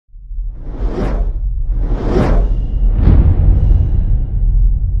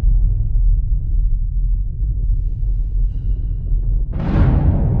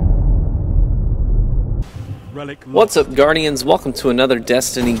What's up, Guardians? Welcome to another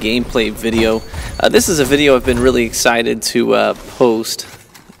Destiny gameplay video. This is a video I've been really excited to post,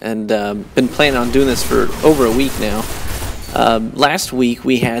 and been planning on doing this for over a week now. Last week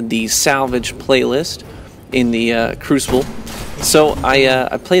we had the Salvage playlist in the Crucible, so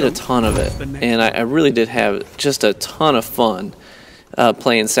I played a ton of it, and I really did have just a ton of fun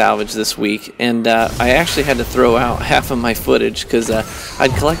playing Salvage this week, and I actually had to throw out half of my footage because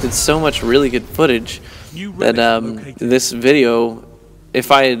I'd collected so much really good footage that this video,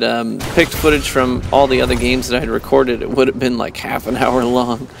 if I had picked footage from all the other games that I had recorded, it would have been like half an hour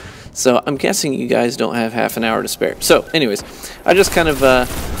long. So I'm guessing you guys don't have half an hour to spare. So anyways, I just kind of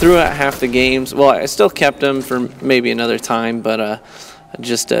threw out half the games. Well, I still kept them for maybe another time, but I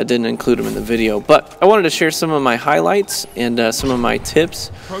just didn't include them in the video. But I wanted to share some of my highlights and some of my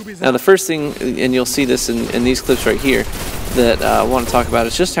tips. Now the first thing, and you'll see this in these clips right here, that I want to talk about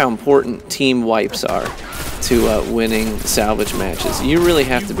is just how important team wipes are to winning Salvage matches. You really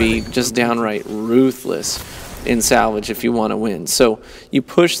have to be just downright ruthless in Salvage if you want to win. So you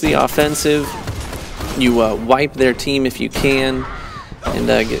push the offensive, you wipe their team if you can, and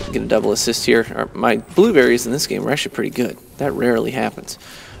get a double assist here. My blueberries in this game are actually pretty good. That rarely happens.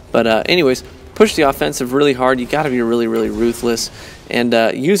 But anyways, push the offensive really hard. You got to be really, really ruthless, and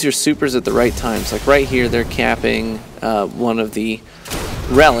use your supers at the right times. Like right here, they're capping one of the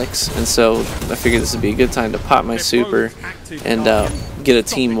relics, and so I figured this would be a good time to pop my super and get a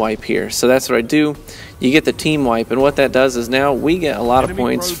team wipe here. So that's what I do. You get the team wipe, and what that does is now we get a lot of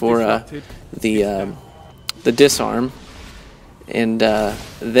points for the disarm. And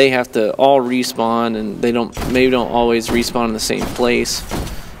they have to all respawn, and they maybe don't always respawn in the same place.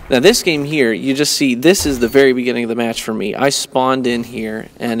 Now this game here, you just see this is the very beginning of the match for me. I spawned in here,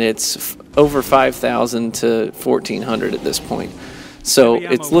 and it's over 5,000 to 1,400 at this point. So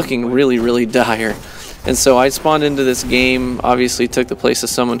it's looking really, really dire. And so I spawned into this game, obviously took the place of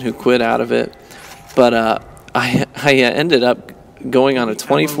someone who quit out of it. But I ended up going on a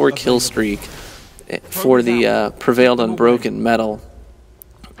 24 kill streak for the Prevailed Unbroken medal,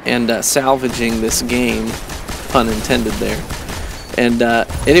 and salvaging this game, pun intended there. And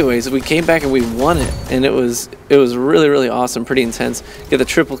anyways, we came back and we won it, and it was really, really awesome, pretty intense. Get the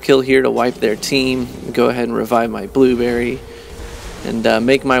triple kill here to wipe their team, go ahead and revive my blueberry, and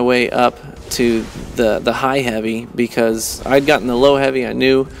make my way up to the high heavy, because I'd gotten the low heavy. I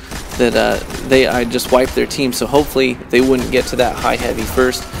knew that I just wiped their team, so hopefully they wouldn't get to that high heavy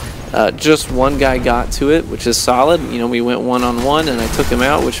first. Just one guy got to it, which is solid. You know, we went one-on-one, and I took him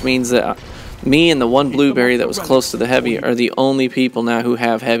out, which means that me and the one blueberry that was close to the heavy are the only people now who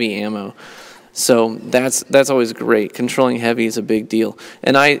have heavy ammo. So that's always great. Controlling heavy is a big deal,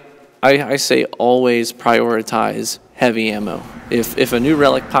 and I say always prioritize heavy ammo. If a new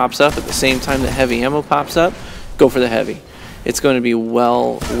relic pops up at the same time that heavy ammo pops up, go for the heavy. It's going to be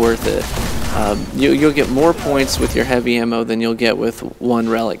well worth it. You'll get more points with your heavy ammo than you'll get with one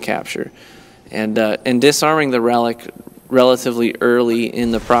relic capture, and disarming the relic relatively early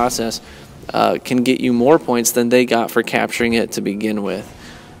in the process can get you more points than they got for capturing it to begin with.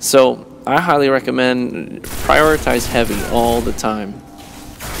 So I highly recommend prioritize heavy all the time.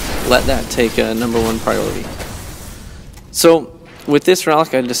 Let that take #1 priority. So with this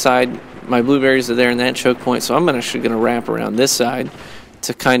relic, I decide my blueberries are there in that choke point, so I'm actually going to wrap around this side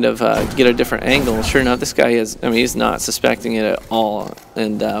to kind of get a different angle. Sure enough, this guy is, I mean, he's not suspecting it at all,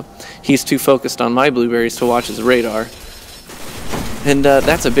 and he's too focused on my blueberries to watch his radar. And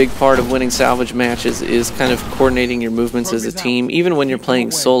that's a big part of winning salvage matches, is kind of coordinating your movements as a team. Even when you're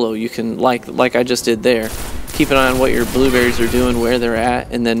playing solo, you can, like I just did there, keep an eye on what your blueberries are doing, where they're at,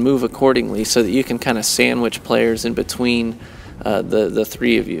 and then move accordingly so that you can kind of sandwich players in between the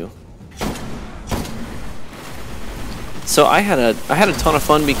three of you. So I had a ton of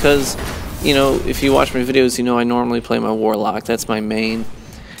fun because, you know, if you watch my videos, you know I normally play my Warlock. That's my main.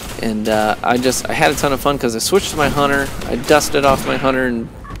 And I had a ton of fun because I switched to my Hunter. I dusted off my Hunter and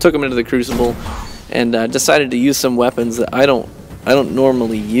took him into the Crucible, and decided to use some weapons that I don't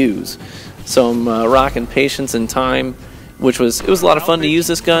normally use. So I'm rocking Patience and Time, it was a lot of fun to use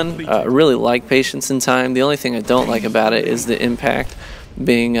this gun. I really like Patience and Time. The only thing I don't like about it is the impact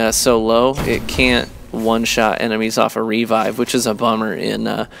being so low. It can't one-shot enemies off a revive, which is a bummer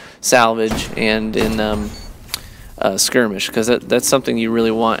in Salvage and in Skirmish, because that's something you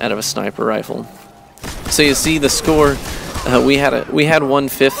really want out of a sniper rifle. So you see the score. We had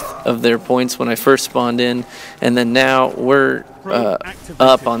 1/5 of their points when I first spawned in, and then now we're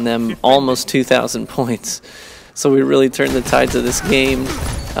up on them almost 2,000 points. So we really turned the tides of this game.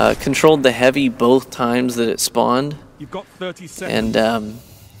 Controlled the heavy both times that it spawned, and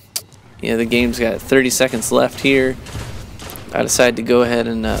the game's got 30 seconds left here. I decided to go ahead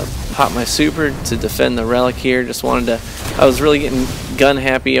and pop my super to defend the relic here. I was really getting gun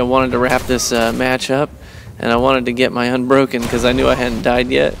happy. I wanted to wrap this match up, and I wanted to get my unbroken because I knew I hadn't died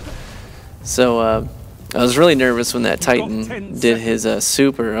yet. So I was really nervous when that Titan did his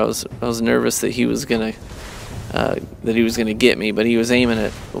super. I was nervous that he was gonna get me, but he was aiming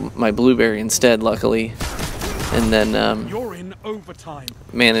at my blueberry instead, luckily. And then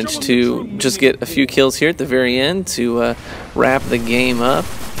managed to just get a few kills here at the very end to wrap the game up.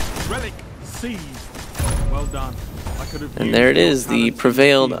 And there it is, the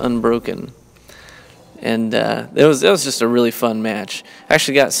prevailed unbroken. And it was just a really fun match. I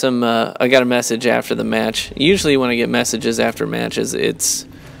actually got I got a message after the match. Usually when I get messages after matches, it's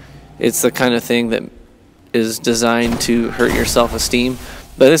the kind of thing that is designed to hurt your self-esteem.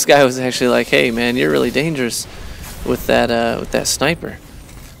 But this guy was actually like, "Hey man, you're really dangerous with that sniper."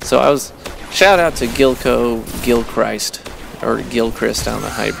 So shout out to Gilchrist, or Gilchrist, I don't know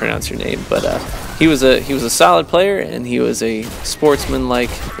how you pronounce your name, but he was a solid player, and he was a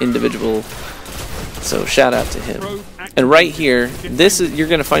sportsman-like individual. So shout out to him. And right here, you're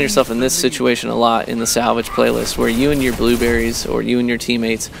going to find yourself in this situation a lot in the Salvage playlist, where you and your blueberries or you and your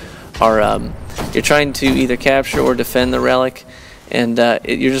teammates are you're trying to either capture or defend the relic, and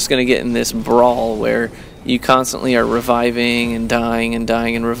you're just going to get in this brawl where you constantly are reviving and dying and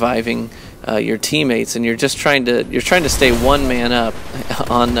dying and reviving your teammates, and you're trying to stay one man up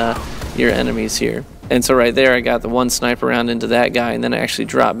on your enemies here. And so right there, I got the one sniper round into that guy, and then I actually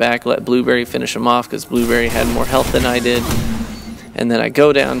dropped back, let Blueberry finish him off because Blueberry had more health than I did. And then I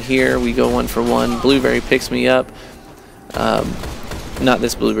go down here, we go 1 for 1. Blueberry picks me up. Not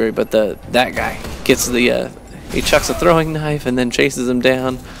this Blueberry, but that guy gets he chucks a throwing knife and then chases him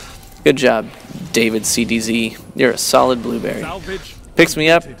down. Good job, David CDZ. You're a solid Blueberry. Picks me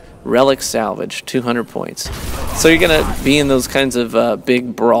up. Relic Salvage, 200 points. So you're gonna be in those kinds of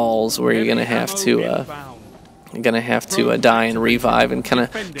big brawls where you're gonna have to die and revive and kind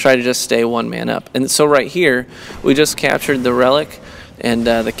of try to just stay one man up. And so right here, we just captured the relic, and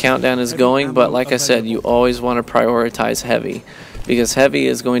the countdown is going. But like I said, you always want to prioritize heavy, because heavy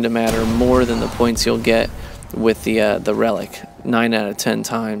is going to matter more than the points you'll get with the relic, 9 out of 10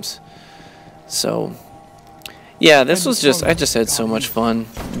 times. So yeah, this was I just had so much fun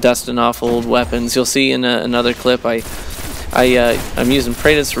dusting off old weapons. You'll see in another clip, I'm using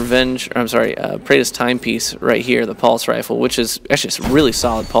Praetor's Praetor's Timepiece right here, the pulse rifle, which is actually a really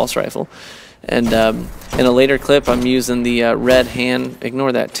solid pulse rifle. And in a later clip, I'm using the red hand.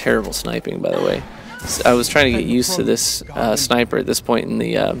 Ignore that terrible sniping, by the way. I was trying to get used to this sniper at this point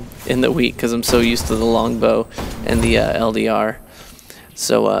in the week, because I'm so used to the longbow and the LDR.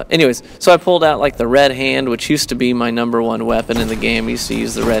 So anyways, so I pulled out like the red hand, which used to be my #1 weapon in the game. I used to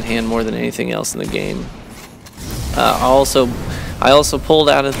use the red hand more than anything else in the game. I also pulled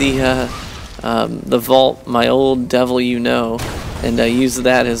out of the vault my old Devil You Know, and I used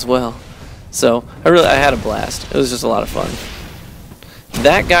that as well. So I had a blast. It was just a lot of fun.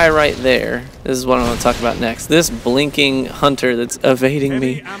 That guy right there, this is what I want to talk about next. This blinking hunter that's evading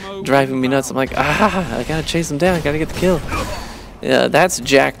me, driving me nuts. I'm like, I gotta chase him down. I gotta get the kill. That's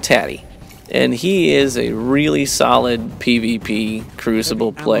Jack Tatty, and he is a really solid PvP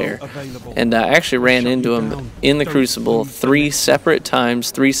Crucible player. And I actually ran into him in the Crucible 3 separate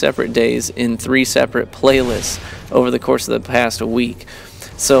times, 3 separate days, in 3 separate playlists over the course of the past week.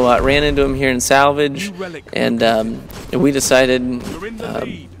 So I ran into him here in Salvage, and we just decided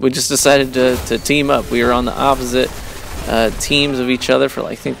to team up. We were on the opposite teams of each other for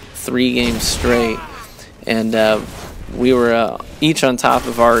like, I think 3 games straight, and we were each on top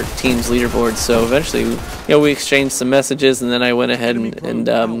of our team's leaderboard. So eventually, we exchanged some messages, and then I went ahead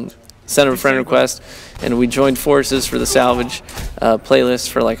and sent him a friend request, and we joined forces for the Salvage playlist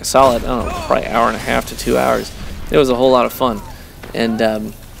for like a solid, I don't know, probably 1.5 to 2 hours. It was a whole lot of fun.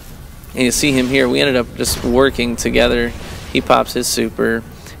 And you see him here. We ended up just working together. He pops his super,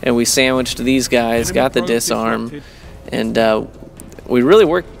 and we sandwiched these guys, got the disarm, and we really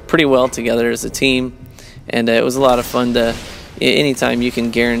worked pretty well together as a team. And it was a lot of fun anytime you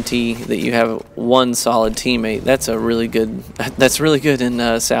can guarantee that you have one solid teammate. That's really good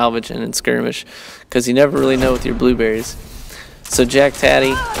in Salvage and in Skirmish, because you never really know with your blueberries. So Jack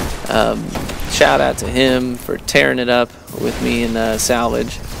Tatty, shout out to him for tearing it up with me in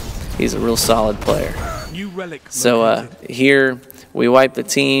Salvage. He's a real solid player. So here we wipe the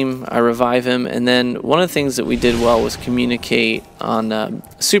team, I revive him, and then one of the things that we did well was communicate on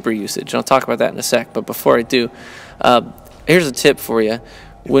super usage. I'll talk about that in a sec, but before I do, here's a tip for you.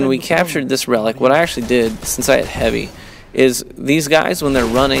 When we captured this relic, what I actually did, since I had heavy, is these guys, when they're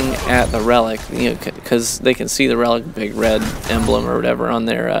running at the relic, you know, because they can see the relic big red emblem or whatever on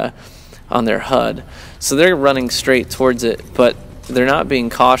their HUD, so they're running straight towards it, but they're not being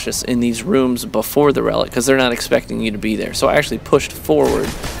cautious in these rooms before the relic because they're not expecting you to be there. So I actually pushed forward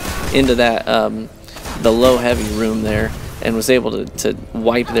into that the low heavy room there and was able to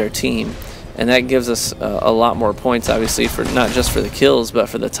wipe their team, and that gives us a lot more points, obviously, for not just for the kills but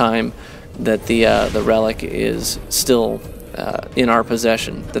for the time that the relic is still in our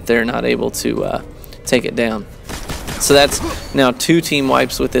possession, that they're not able to take it down. So that's now 2 team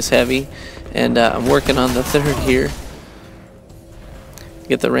wipes with this heavy, and I'm working on the 3rd here.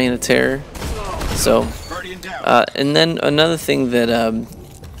 Get the Reign of Terror. So, and then another thing that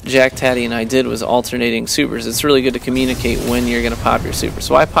Jack Taddy and I did was alternating supers. It's really good to communicate when you're going to pop your super.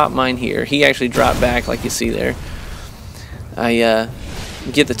 So I popped mine here. He actually dropped back like you see there. I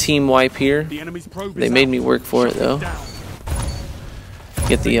get the team wipe here. They made me work for it though.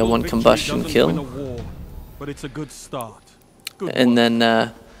 Get the 1 combustion kill. And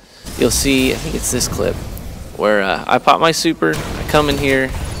then you'll see, I think it's this clip, where I pop my super, I come in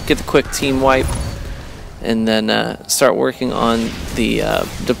here, get the quick team wipe, and then start working on the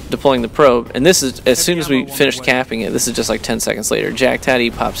deploying the probe. And this is as soon as we finish capping it. This is just like 10 seconds later. Jack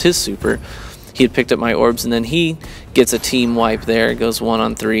Taddy pops his super. He had picked up my orbs, and then he gets a team wipe there, goes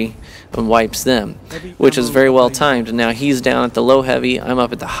 1-on-3 and wipes them, which is very well timed. And now he's down at the low heavy, I'm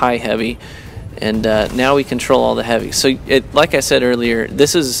up at the high heavy, and now we control all the heavy. So like I said earlier,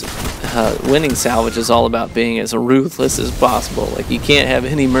 this is winning Salvage is all about being as ruthless as possible. Like, you can't have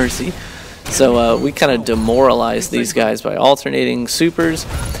any mercy. So we kind of demoralized these guys by alternating supers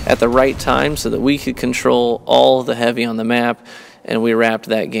at the right time so that we could control all the heavy on the map, and we wrapped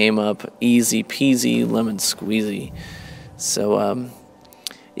that game up easy peasy lemon squeezy. So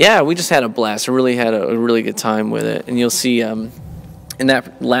yeah, we just had a blast. I really had a really good time with it, and you'll see in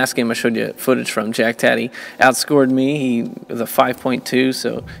that last game I showed you footage from, Jack Taddy outscored me. He was a 5.2,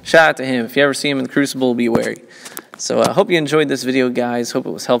 so shout out to him. If you ever see him in the Crucible, be wary. So I hope you enjoyed this video, guys. Hope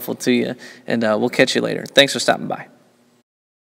it was helpful to you, and we'll catch you later. Thanks for stopping by.